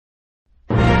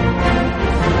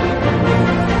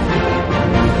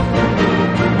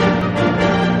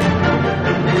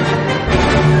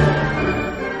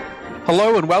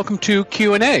Hello and welcome to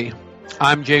Q&A.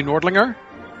 I'm Jay Nordlinger,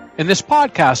 and this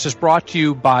podcast is brought to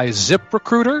you by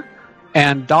ZipRecruiter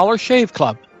and Dollar Shave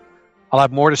Club. I'll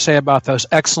have more to say about those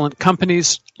excellent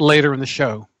companies later in the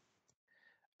show.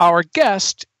 Our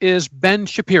guest is Ben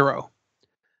Shapiro,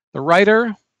 the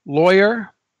writer,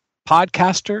 lawyer,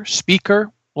 podcaster, speaker,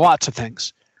 lots of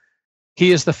things.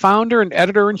 He is the founder and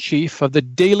editor-in-chief of the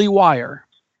Daily Wire,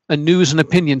 a news and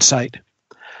opinion site.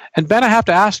 And Ben, I have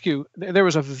to ask you, there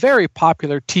was a very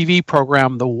popular TV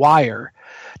program, The Wire.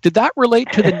 Did that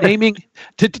relate to the naming?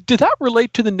 Did that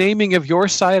relate to the naming of your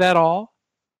site at all?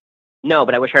 No,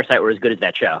 but I wish our site were as good as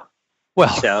that show.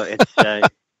 Well, so it's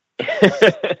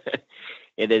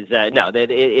it is no,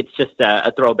 it's just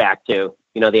a throwback to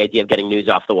the idea of getting news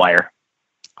off the wire.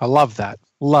 I love that.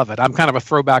 Love it. I'm kind of a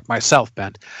throwback myself,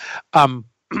 Ben.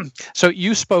 So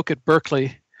you spoke at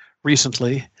Berkeley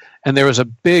recently, and there was a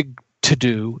big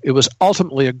to-do. It was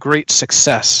ultimately a great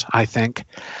success, I think.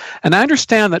 And I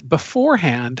understand that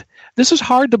beforehand, this is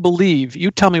hard to believe. You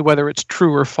tell me whether it's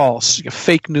true or false,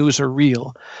 fake news or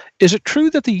real. Is it true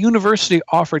that the university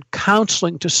offered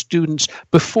counseling to students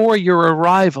before your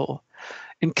arrival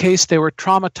in case they were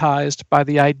traumatized by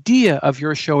the idea of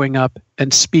your showing up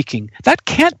and speaking? That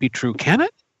can't be true, can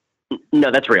it?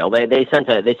 No, that's real. They sent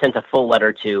a full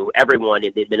letter to everyone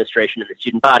in the administration and the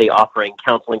student body offering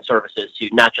counseling services to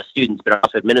not just students but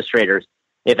also administrators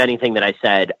if anything that I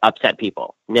said upset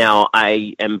people. Now,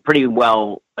 I am pretty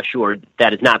well assured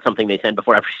that is not something they send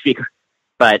before every speaker,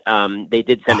 but they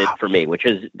did send it for me, which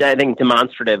is, I think,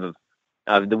 demonstrative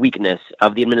of the weakness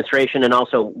of the administration and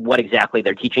also what exactly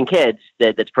they're teaching kids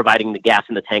that's providing the gas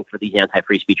in the tank for these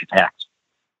anti-free speech attacks.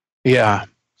 Yeah.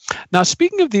 Now,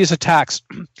 speaking of these attacks,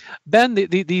 Ben,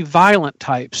 the violent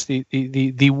types,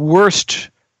 the worst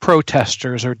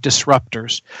protesters or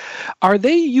disruptors, are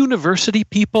they university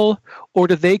people or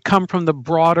do they come from the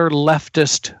broader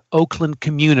leftist Oakland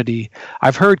community?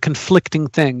 I've heard conflicting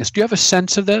things. Do you have a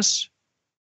sense of this?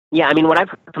 Yeah, I mean, what I've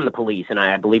heard from the police, and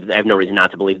I believe I have no reason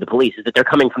not to believe the police, is that they're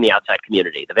coming from the outside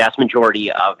community. The vast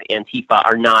majority of Antifa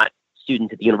are not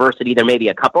students at the university. There may be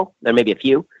a couple, there may be a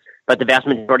few, but the vast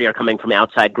majority are coming from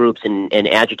outside groups and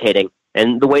agitating.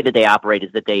 And the way that they operate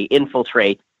is that they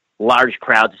infiltrate large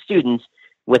crowds of students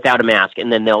without a mask,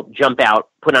 and then they'll jump out,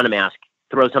 put on a mask,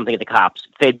 throw something at the cops,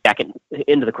 fade back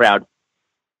into the crowd,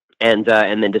 and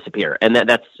then disappear. And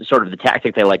that's sort of the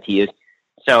tactic they like to use.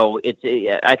 So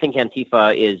I think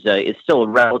Antifa is still a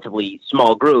relatively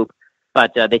small group,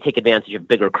 but they take advantage of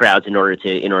bigger crowds in order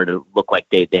to look like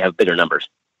they have bigger numbers.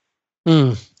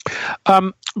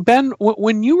 Ben,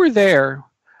 when you were there,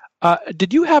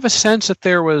 did you have a sense that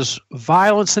there was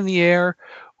violence in the air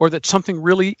or that something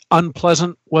really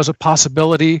unpleasant was a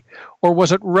possibility, or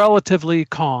was it relatively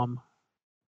calm?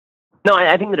 No,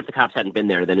 I think that if the cops hadn't been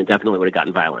there, then it definitely would have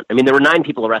gotten violent. I mean, there were 9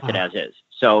 people arrested as is,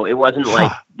 so it wasn't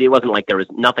like there was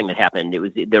nothing that happened.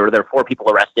 There were 4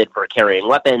 people arrested for carrying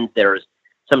weapons. There was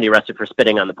somebody arrested for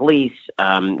spitting on the police.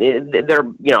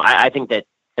 I think that.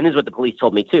 And this is what the police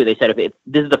told me, too. They said if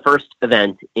this is the first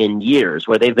event in years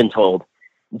where they've been told,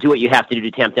 do what you have to do to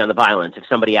tamp down the violence. If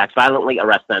somebody acts violently,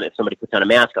 arrest them. If somebody puts on a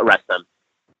mask, arrest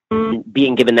them.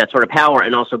 Being given that sort of power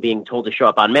and also being told to show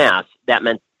up en masse, that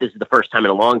meant this is the first time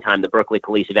in a long time the Berkeley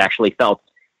police have actually felt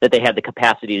that they had the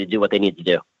capacity to do what they need to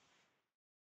do.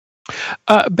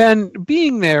 Ben,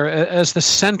 being there as the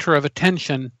center of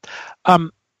attention,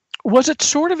 was it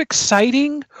sort of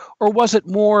exciting or was it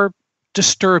more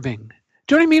disturbing?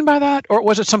 Do you know what I mean by that? Or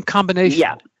was it some combination?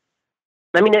 Yeah.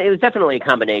 I mean, it was definitely a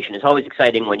combination. It's always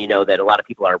exciting when you know that a lot of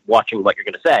people are watching what you're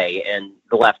going to say, and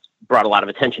the left brought a lot of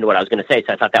attention to what I was going to say,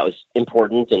 so I thought that was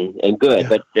important and good,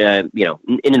 but,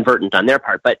 inadvertent on their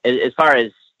part. But as far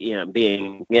as,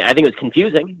 being, I think it was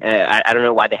confusing. I don't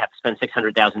know why they have to spend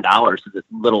 $600,000 to this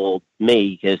little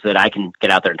me so that I can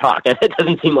get out there and talk. It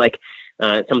doesn't seem like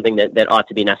something that ought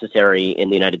to be necessary in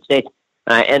the United States.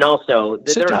 And also,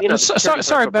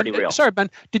 sorry, Ben.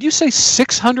 Did you say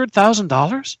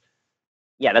 $600,000?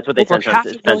 Yeah, that's what they spent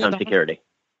on security.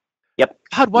 Yep.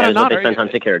 God, what an honor! They spent on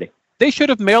security. They should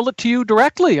have mailed it to you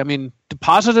directly. I mean,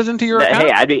 deposited into your account.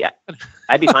 Hey,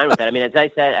 I'd be fine with that. I mean, as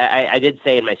I said, I did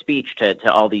say in my speech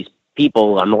to all these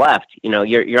people on the left,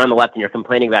 you're on the left and you're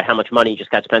complaining about how much money just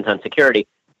got spent on security.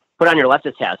 Put on your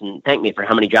leftist hat and thank me for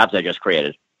how many jobs I just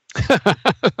created.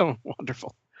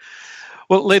 Wonderful.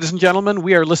 Well, ladies and gentlemen,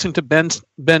 we are listening to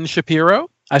Ben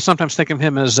Shapiro. I sometimes think of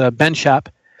him as Ben Shap.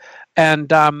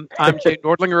 And I'm Jay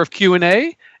Nordlinger of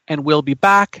Q&A, and we'll be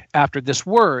back after this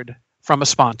word from a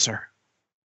sponsor.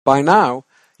 By now,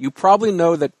 you probably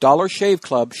know that Dollar Shave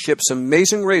Club ships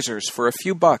amazing razors for a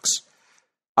few bucks.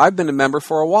 I've been a member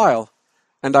for a while,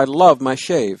 and I love my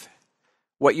shave.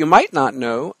 What you might not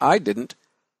know, I didn't,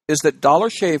 is that Dollar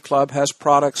Shave Club has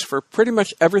products for pretty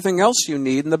much everything else you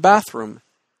need in the bathroom.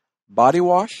 Body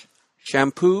wash,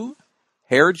 shampoo,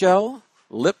 hair gel,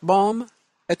 lip balm,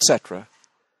 etc.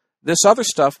 This other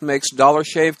stuff makes Dollar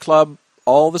Shave Club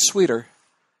all the sweeter.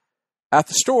 At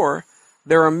the store,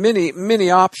 there are many,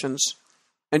 many options,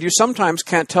 and you sometimes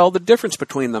can't tell the difference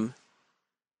between them.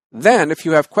 Then, if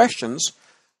you have questions,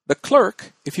 the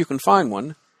clerk, if you can find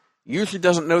one, usually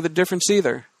doesn't know the difference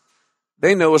either.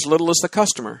 They know as little as the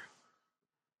customer.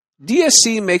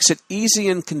 DSC makes it easy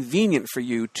and convenient for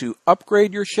you to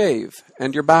upgrade your shave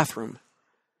and your bathroom.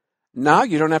 Now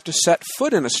you don't have to set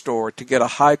foot in a store to get a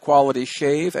high-quality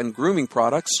shave and grooming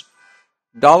products.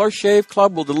 Dollar Shave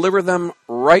Club will deliver them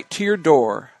right to your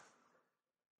door.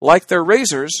 Like their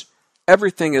razors,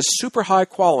 everything is super high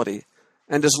quality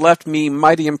and has left me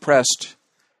mighty impressed.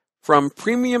 From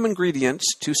premium ingredients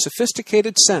to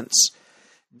sophisticated scents,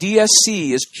 DSC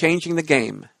is changing the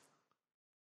game.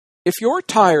 If you're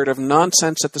tired of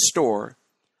nonsense at the store,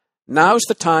 now's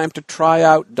the time to try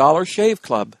out Dollar Shave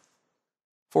Club.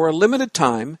 For a limited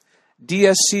time,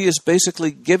 DSC is basically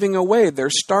giving away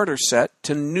their starter set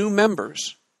to new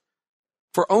members.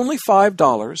 For only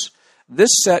 $5, this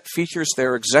set features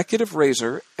their executive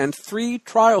razor and 3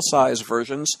 trial-size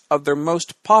versions of their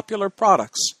most popular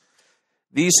products.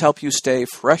 These help you stay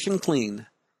fresh and clean.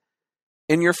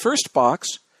 In your first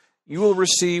box, you will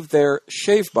receive their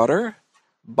shave butter,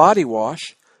 body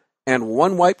wash, and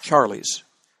One Wipe Charlies.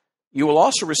 You will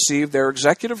also receive their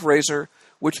executive razor,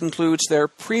 which includes their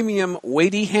premium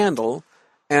weighty handle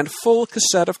and full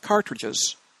cassette of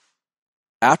cartridges.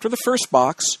 After the first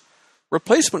box,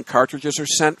 replacement cartridges are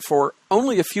sent for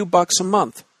only a few bucks a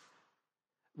month.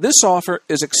 This offer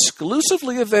is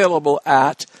exclusively available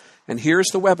at, and here's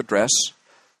the web address,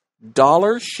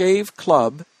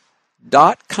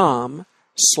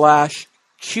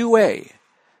 dollarshaveclub.com/QA.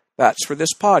 That's for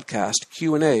this podcast,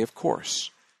 Q&A, of course.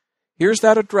 Here's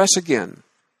that address again,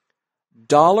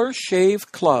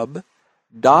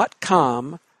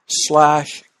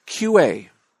 dollarshaveclub.com/QA.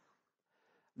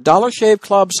 Dollar Shave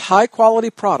Club's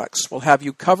high-quality products will have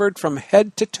you covered from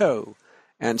head to toe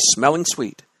and smelling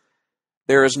sweet.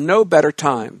 There is no better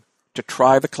time to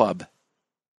try the club.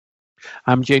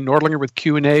 I'm Jay Nordlinger with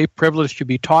Q&A, privileged to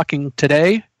be talking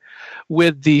today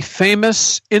with the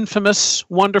famous, infamous,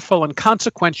 wonderful, and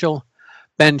consequential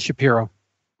Ben Shapiro.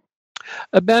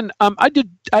 Ben, I did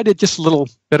just a little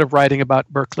bit of writing about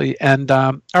Berkeley, and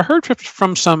I heard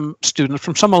from some students,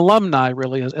 from some alumni,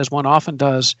 really, as one often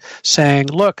does, saying,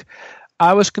 look,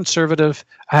 I was conservative,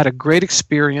 I had a great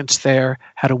experience there,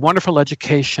 had a wonderful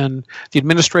education, the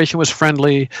administration was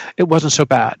friendly, it wasn't so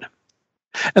bad.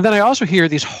 And then I also hear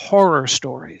these horror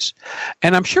stories,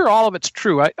 and I'm sure all of it's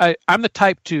true. I'm the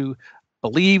type to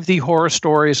believe the horror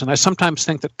stories, and I sometimes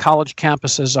think that college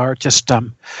campuses are just,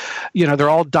 they're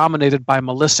all dominated by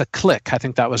Melissa Click. I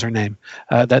think that was her name.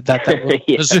 That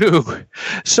yeah. The zoo.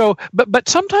 So, but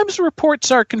sometimes the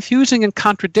reports are confusing and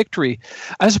contradictory.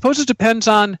 I suppose it depends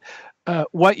on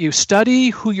what you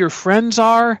study, who your friends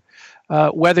are,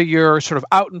 whether you're sort of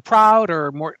out and proud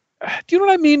or more. Do you know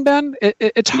what I mean, Ben?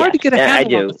 It's hard to get a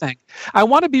handle on the thing. I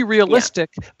want to be realistic,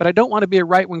 but I don't want to be a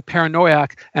right-wing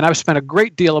paranoiac, and I've spent a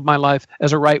great deal of my life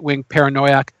as a right-wing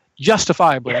paranoiac,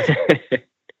 justifiably.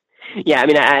 Yeah, I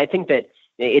mean, I think that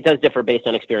it does differ based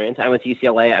on experience. I went to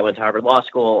UCLA, I went to Harvard Law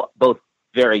School, both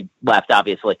very left,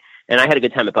 obviously, and I had a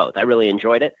good time at both. I really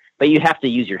enjoyed it, but you have to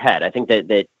use your head. I think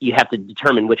that you have to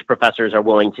determine which professors are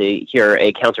willing to hear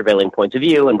a countervailing point of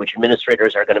view and which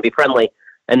administrators are going to be friendly,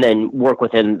 and then work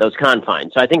within those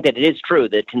confines. So I think that it is true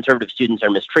that conservative students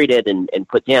are mistreated and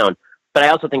put down, but I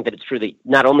also think that it's true that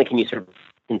not only can you sort of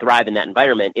thrive in that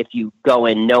environment if you go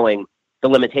in knowing the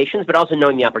limitations, but also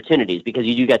knowing the opportunities, because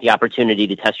you do get the opportunity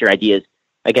to test your ideas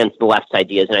against the left's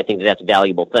ideas, and I think that that's a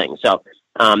valuable thing. So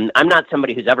I'm not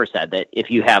somebody who's ever said that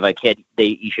if you have a kid,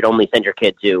 you should only send your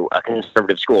kid to a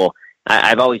conservative school.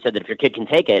 I've always said that if your kid can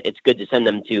take it, it's good to send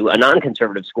them to a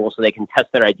non-conservative school so they can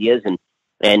test their ideas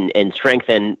and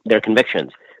strengthen their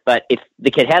convictions. But if the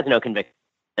kid has no conviction,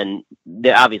 then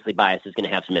obviously bias is going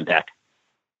to have some impact.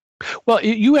 Well,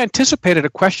 you anticipated a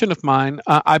question of mine.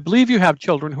 I believe you have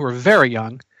children who are very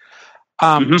young,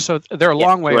 so they're a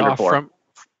long way off from.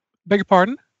 Beg your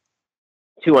pardon?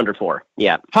 2 under 4.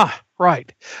 Yeah.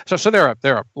 Right. So they're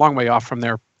a long way off from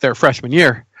their freshman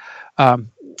year.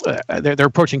 They're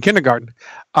approaching kindergarten.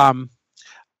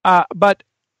 But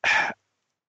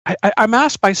I'm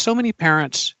asked by so many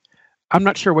parents, I'm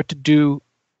not sure what to do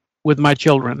with my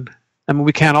children. I mean,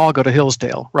 we can't all go to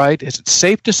Hillsdale, right? Is it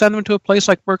safe to send them to a place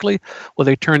like Berkeley? Will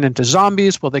they turn into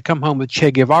zombies? Will they come home with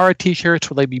Che Guevara T-shirts?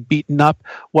 Will they be beaten up?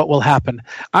 What will happen?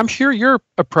 I'm sure you're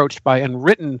approached by and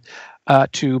written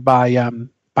to by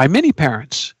many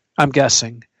parents, I'm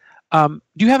guessing. Do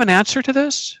you have an answer to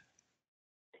this?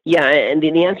 Yeah, and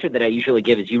the answer that I usually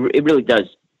give is it really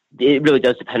does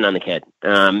depend on the kid.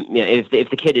 If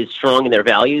the kid is strong in their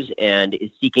values and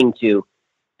is seeking to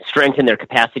strengthen their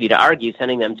capacity to argue,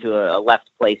 sending them to a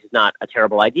left place is not a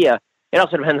terrible idea. It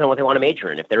also depends on what they want to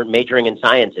major in. If they're majoring in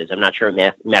sciences, I'm not sure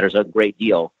it matters a great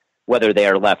deal whether they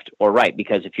are left or right,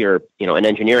 because if you're an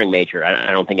engineering major,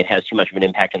 I don't think it has too much of an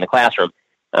impact in the classroom.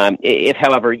 If,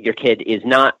 however, your kid is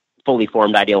not fully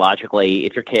formed ideologically,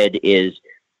 if your kid is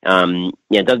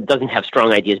doesn't have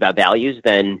strong ideas about values,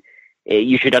 then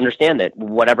you should understand that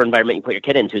whatever environment you put your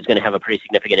kid into is going to have a pretty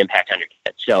significant impact on your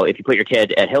kid. So if you put your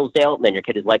kid at Hillsdale, then your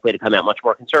kid is likely to come out much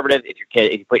more conservative. If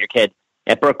you put your kid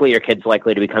at Berkeley, your kid's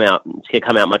likely to come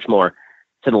out much more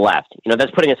to the left.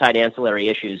 That's putting aside ancillary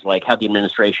issues like how the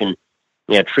administration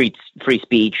treats free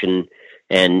speech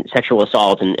and sexual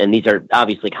assault, and these are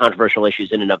obviously controversial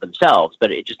issues in and of themselves.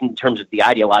 But just in terms of the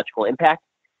ideological impact,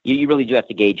 you really do have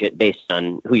to gauge it based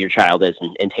on who your child is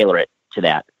and tailor it to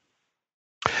that.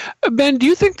 Ben, do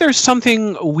you think there's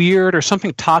something weird or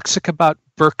something toxic about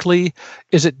Berkeley?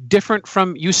 Is it different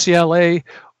from UCLA,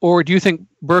 or do you think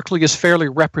Berkeley is fairly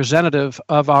representative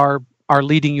of our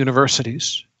leading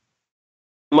universities?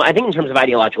 Well, I think in terms of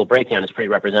ideological breakdown, it's pretty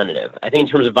representative. I think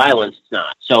in terms of violence, it's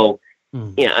not. So,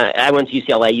 I went to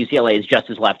UCLA. UCLA is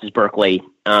just as left as Berkeley.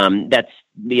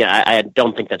 I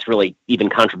don't think that's really even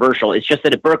controversial. It's just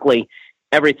that at Berkeley,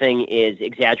 everything is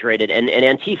exaggerated, and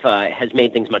Antifa has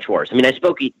made things much worse. I mean, I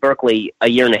spoke at Berkeley a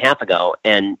year and a half ago,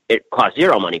 and it cost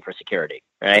zero money for security.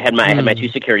 Right? I had my two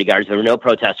security guards. There were no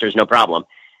protesters, no problem.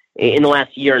 In the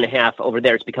last year and a half over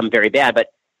there, it's become very bad. But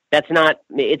it's not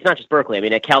just Berkeley. I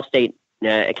mean, at Cal State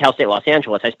Los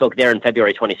Angeles, I spoke there in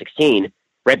February 2016.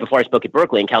 Right before I spoke at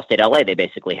Berkeley, in Cal State LA, they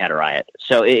basically had a riot.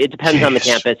 So it depends on the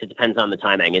campus. It depends on the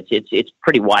timing. It's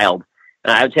pretty wild.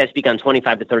 I would say I speak on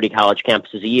 25 to 30 college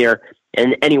campuses a year,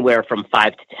 and anywhere from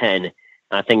 5 to 10,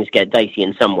 things get dicey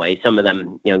in some way. Some of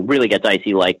them, really get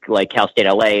dicey, like Cal State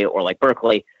LA or like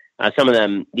Berkeley. Some of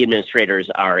them, the administrators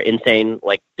are insane,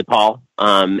 like DePaul.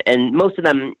 And most of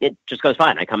them, it just goes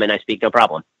fine. I come in, I speak, no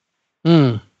problem.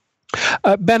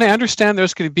 Ben, I understand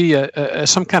there's going to be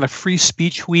some kind of free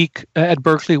speech week at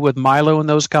Berkeley with Milo and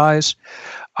those guys.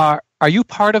 Are you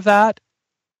part of that?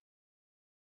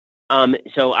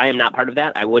 So I am not part of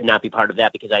that. I would not be part of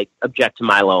that because I object to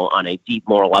Milo on a deep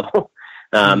moral level.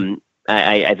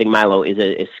 I think Milo is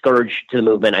a scourge to the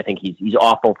movement. I think he's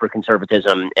awful for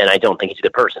conservatism, and I don't think he's a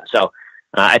good person. So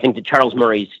I think that Charles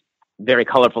Murray's very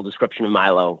colorful description of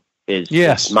Milo is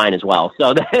mine as well.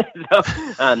 So,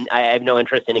 I have no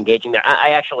interest in engaging there. I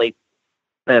actually,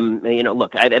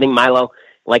 look, I think Milo,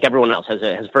 like everyone else, has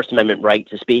a First Amendment right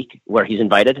to speak where he's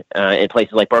invited in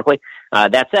places like Berkeley.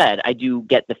 That said, I do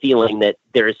get the feeling that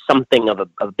there is something of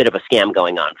a bit of a scam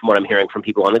going on from what I'm hearing from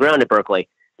people on the ground at Berkeley.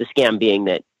 The scam being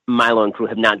that Milo and crew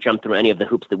have not jumped through any of the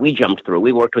hoops that we jumped through.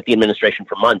 We worked with the administration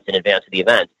for months in advance of the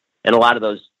event, and a lot of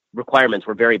those requirements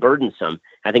were very burdensome,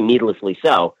 I think needlessly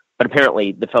so. But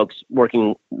apparently the folks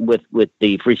working with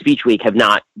the Free Speech Week have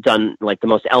not done like the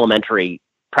most elementary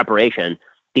preparation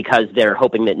because they're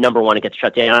hoping that, number one, it gets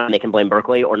shut down and they can blame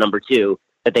Berkeley, or number two,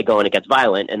 that they go and it gets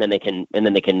violent and then they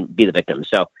can be the victims.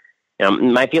 So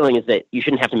my feeling is that you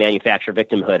shouldn't have to manufacture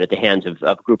victimhood at the hands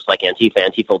of groups like Antifa.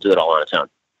 Antifa will do it all on its own.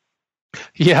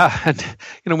 Yeah,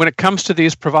 and when it comes to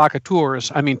these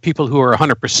provocateurs, I mean, people who are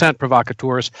 100%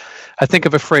 provocateurs, I think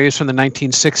of a phrase from the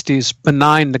 1960s: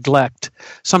 benign neglect.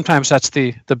 Sometimes that's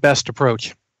the best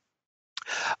approach.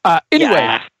 Anyway,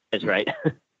 yeah, that's right.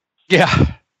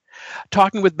 Yeah,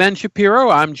 talking with Ben Shapiro,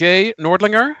 I'm Jay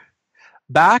Nordlinger.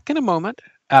 Back in a moment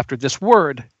after this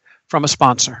word from a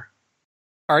sponsor.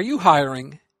 Are you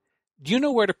hiring? Do you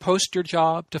know where to post your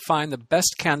job to find the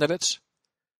best candidates?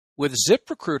 With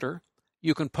ZipRecruiter,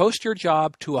 you can post your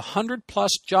job to 100-plus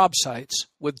job sites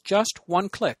with just one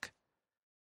click.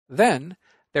 Then,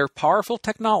 their powerful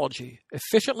technology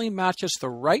efficiently matches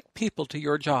the right people to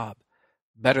your job,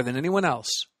 better than anyone else.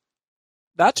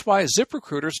 That's why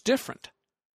ZipRecruiter's different.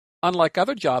 Unlike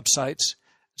other job sites,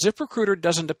 ZipRecruiter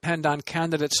doesn't depend on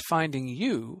candidates finding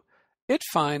you, it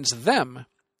finds them.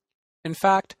 In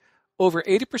fact, over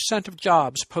 80% of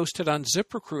jobs posted on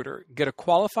ZipRecruiter get a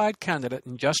qualified candidate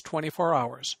in just 24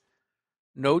 hours.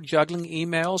 No juggling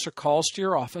emails or calls to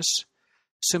your office.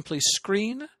 Simply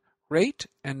screen, rate,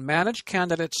 and manage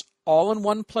candidates all in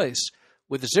one place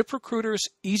with ZipRecruiter's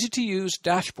easy-to-use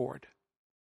dashboard.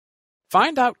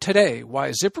 Find out today why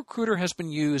ZipRecruiter has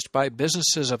been used by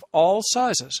businesses of all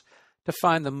sizes to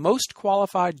find the most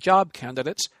qualified job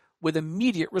candidates with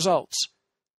immediate results.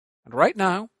 And right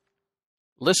now,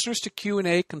 listeners to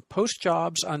Q&A can post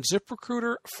jobs on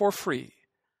ZipRecruiter for free.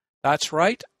 That's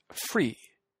right, free.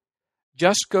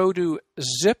 Just go to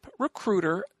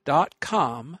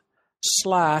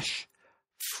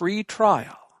ziprecruiter.com/free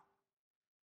trial.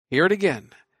 Hear it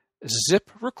again,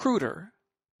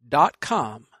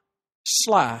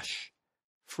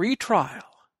 ziprecruiter.com/free trial.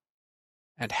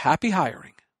 And happy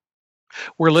hiring.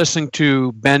 We're listening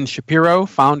to Ben Shapiro,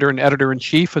 founder and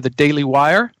editor-in-chief of the Daily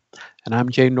Wire, and I'm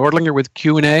Jay Nordlinger with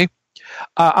Q&A.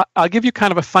 I'll give you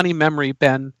kind of a funny memory,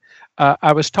 Ben.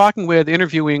 I was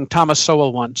interviewing Thomas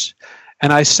Sowell once,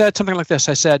 and I said something like this.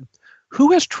 I said,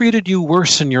 who has treated you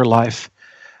worse in your life,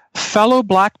 fellow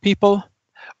black people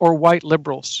or white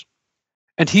liberals?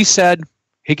 And he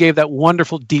gave that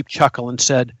wonderful deep chuckle and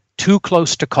said, too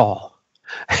close to call.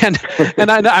 And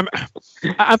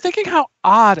I'm thinking how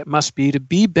odd it must be to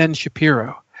be Ben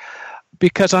Shapiro,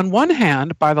 because on one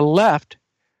hand, by the left,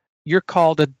 you're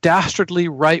called a dastardly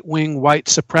right-wing white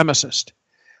supremacist.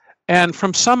 And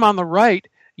from some on the right,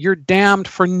 you're damned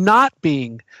for not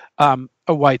being a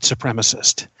white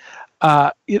supremacist.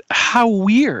 How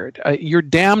weird. You're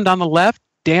damned on the left,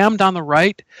 damned on the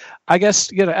right. I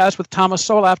guess, as with Thomas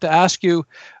Sowell, I have to ask you,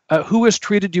 who has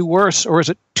treated you worse, or is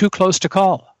it too close to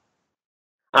call?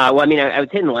 I would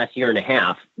say in the last year and a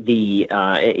half,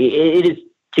 it is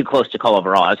too close to call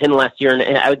overall. I would say in the last year, and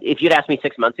if you'd asked me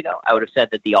 6 months ago, I would have said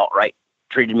that the alt-right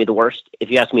treated me the worst. If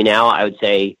you ask me now, I would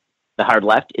say the hard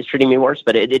left is treating me worse,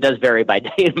 but it does vary by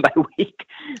day and by week.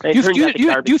 Do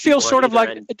you feel sort of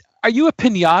like, are you a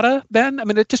pinata, Ben? I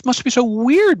mean, it just must be so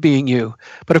weird being you.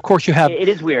 But of course, you have it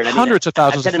is weird. Hundreds of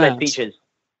thousands of fans. In my speeches.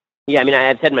 Yeah,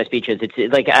 I've said in my speeches, it's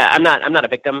like I'm not a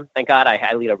victim. Thank God,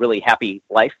 I lead a really happy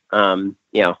life. I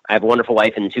have a wonderful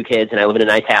wife and 2 kids, and I live in a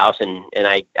nice house, and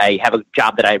I have a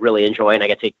job that I really enjoy, and I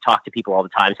get to talk to people all the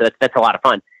time. So that's a lot of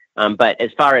fun. But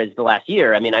as far as the last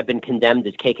year, I've been condemned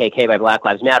as KKK by Black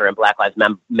Lives Matter and Black Lives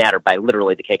Matter by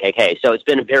literally the KKK. So it's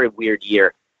been a very weird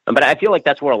year. But I feel like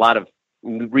that's where a lot of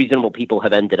reasonable people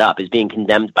have ended up, is being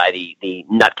condemned by the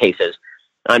nutcases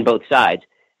on both sides.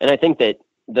 And I think that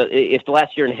if the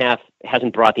last year and a half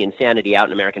hasn't brought the insanity out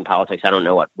in American politics, I don't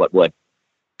know what would.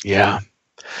 Yeah.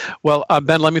 Well,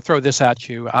 Ben, let me throw this at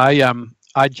you.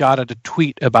 I jotted a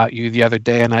tweet about you the other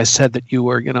day, and I said that you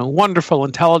were, wonderful,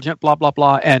 intelligent, blah, blah,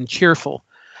 blah, and cheerful.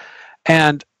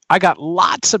 And I got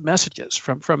lots of messages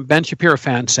from Ben Shapiro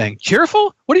fans saying,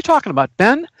 cheerful? What are you talking about,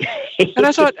 Ben? And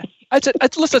I said,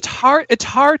 listen, it's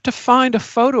hard to find a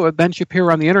photo of Ben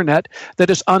Shapiro on the internet that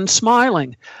is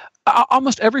unsmiling.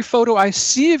 Almost every photo I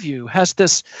see of you has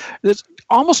this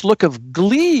almost look of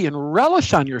glee and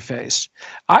relish on your face.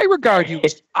 I regard you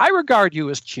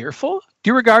as cheerful.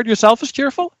 Do you regard yourself as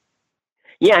cheerful?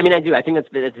 Yeah, I do. I think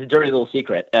that's a dirty little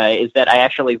secret, is that I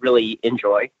actually really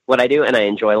enjoy what I do, and I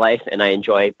enjoy life, and I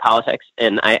enjoy politics,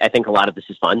 and I think a lot of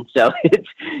this is fun. So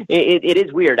it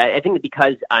is weird. I think that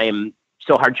because I am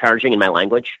so hard-charging in my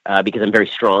language, because I'm very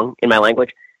strong in my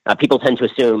language, people tend to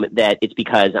assume that it's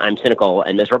because I'm cynical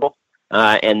and miserable,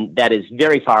 and that is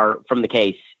very far from the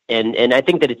case. And I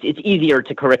think that it's easier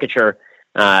to caricature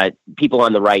people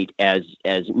on the right as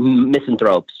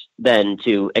misanthropes than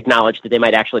to acknowledge that they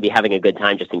might actually be having a good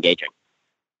time just engaging.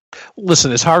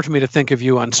 Listen, it's hard for me to think of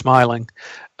you unsmiling.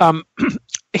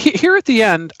 Here at the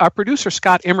end, our producer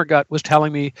Scott Immergut was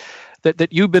telling me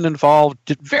that you've been involved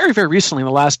very, very recently in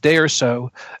the last day or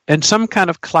so in some kind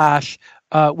of clash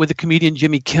with the comedian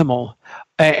Jimmy Kimmel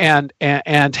and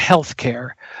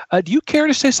healthcare. Do you care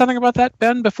to say something about that,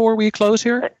 Ben, before we close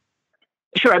here?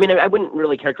 Sure. I wouldn't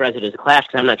really characterize it as a clash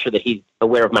because I'm not sure that he's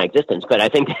aware of my existence. But I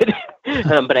think that,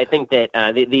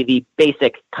 the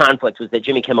basic conflict was that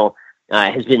Jimmy Kimmel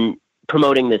has been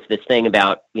promoting this thing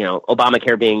about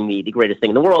Obamacare being the greatest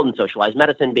thing in the world and socialized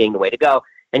medicine being the way to go.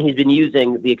 And he's been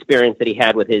using the experience that he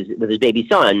had with his baby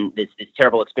son, this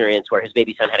terrible experience where his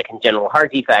baby son had a congenital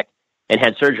heart defect and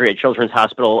had surgery at Children's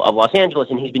Hospital of Los Angeles,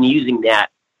 and he's been using that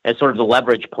as sort of the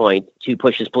leverage point to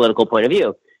push his political point of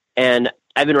view. And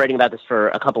I've been writing about this for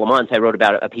a couple of months. I wrote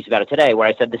about a piece about it today where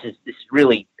I said this is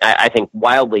really, I think,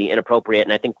 wildly inappropriate,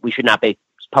 and I think we should not base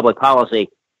public policy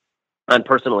on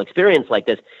personal experience like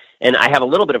this. And I have a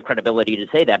little bit of credibility to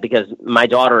say that because my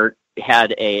daughter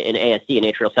had an ASD, an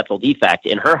atrial septal defect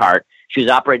in her heart. She was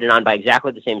operated on by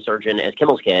exactly the same surgeon as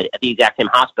Kimmel's kid at the exact same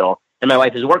hospital, and my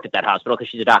wife has worked at that hospital because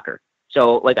she's a doctor.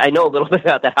 So, I know a little bit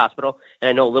about that hospital, and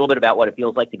I know a little bit about what it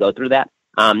feels like to go through that.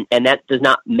 And that does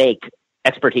not make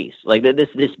expertise.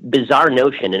 This bizarre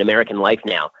notion in American life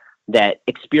now that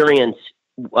experience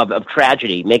of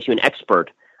tragedy makes you an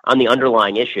expert on the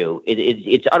underlying issue,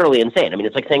 it's utterly insane. I mean,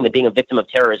 it's like saying that being a victim of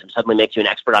terrorism suddenly makes you an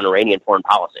expert on Iranian foreign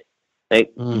policy. Right?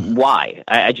 Why?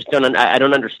 I just don't. I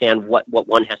don't understand what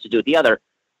one has to do with the other.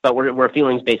 But we're a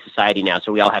feelings-based society now,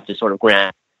 so we all have to sort of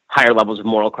grant higher levels of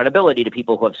moral credibility to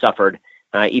people who have suffered,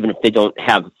 even if they don't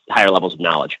have higher levels of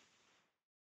knowledge.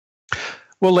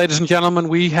 Well, ladies and gentlemen,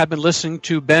 we have been listening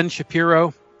to Ben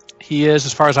Shapiro. He is,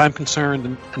 as far as I'm concerned,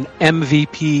 an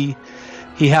MVP.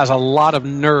 He has a lot of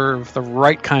nerve, the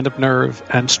right kind of nerve,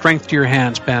 and strength to your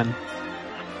hands, Ben.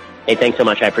 Hey, thanks so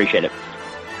much. I appreciate it.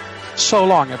 So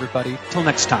long, everybody. Till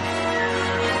next time.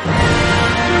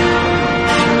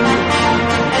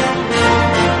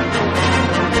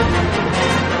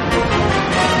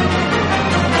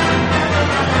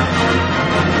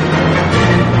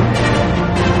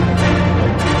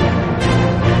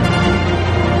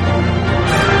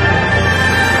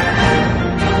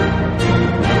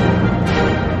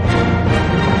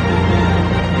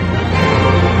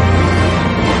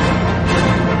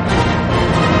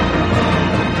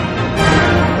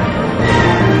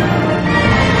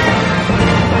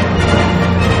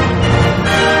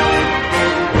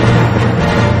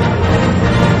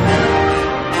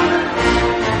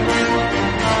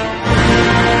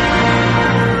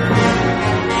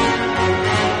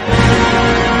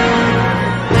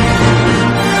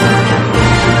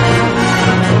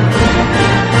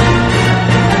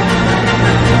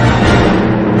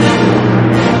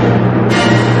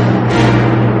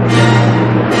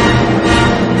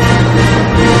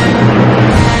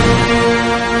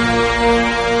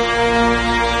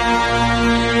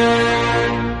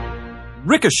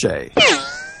 Ricochet.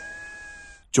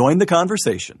 Join the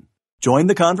conversation. Join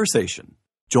the conversation.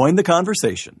 Join the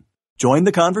conversation. Join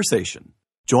the conversation.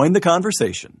 Join the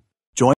conversation.